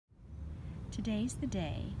Today's the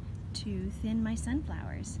day to thin my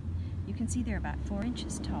sunflowers. You can see they're about 4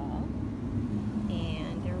 inches tall,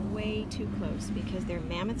 and they're way too close because they're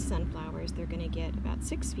mammoth sunflowers. They're going to get about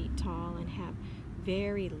 6 feet tall and have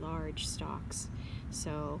very large stalks.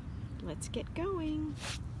 So let's get going.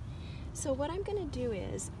 So what I'm going to do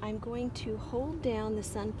is I'm going to hold down the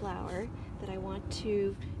sunflower that I want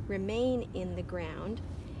to remain in the ground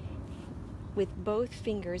with both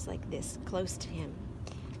fingers like this, close to him.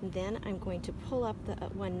 And then I'm going to pull up the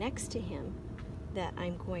one next to him that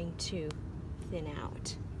I'm going to thin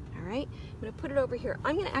out. All right, I'm going to put it over here.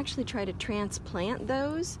 I'm going to actually try to transplant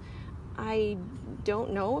those. I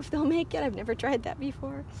don't know if they'll make it. I've never tried that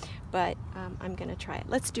before, but I'm going to try it.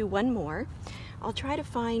 Let's do one more. I'll try to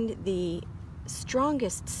find the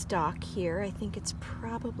strongest stalk here. I think it's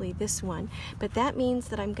probably this one, but that means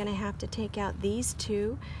that I'm going to have to take out these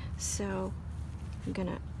two. So I'm going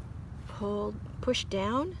to push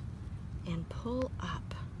down and pull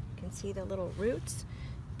up. You can see the little roots.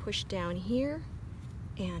 Push down here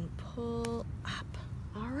and pull up.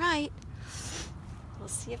 All right, we'll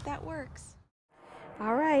see if that works.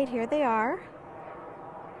 All right, here they are,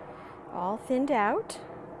 all thinned out.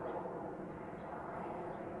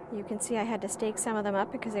 You can see I had to stake some of them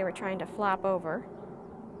up because they were trying to flop over.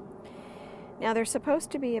 Now they're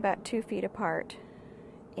supposed to be about 2 feet apart,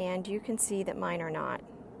 and you can see that mine are not.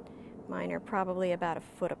 Mine are probably about 1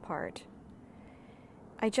 foot apart.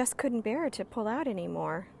 I just couldn't bear to pull out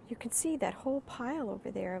anymore. You can see that whole pile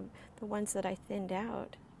over there of the ones that I thinned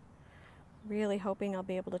out. Really hoping I'll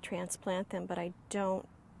be able to transplant them, but I don't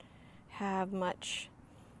have much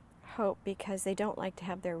hope because they don't like to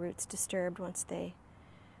have their roots disturbed once they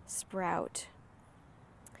sprout.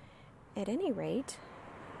 At any rate,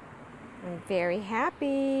 I'm very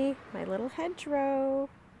happy. My little hedgerow.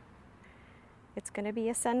 It's going to be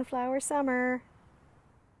a sunflower summer.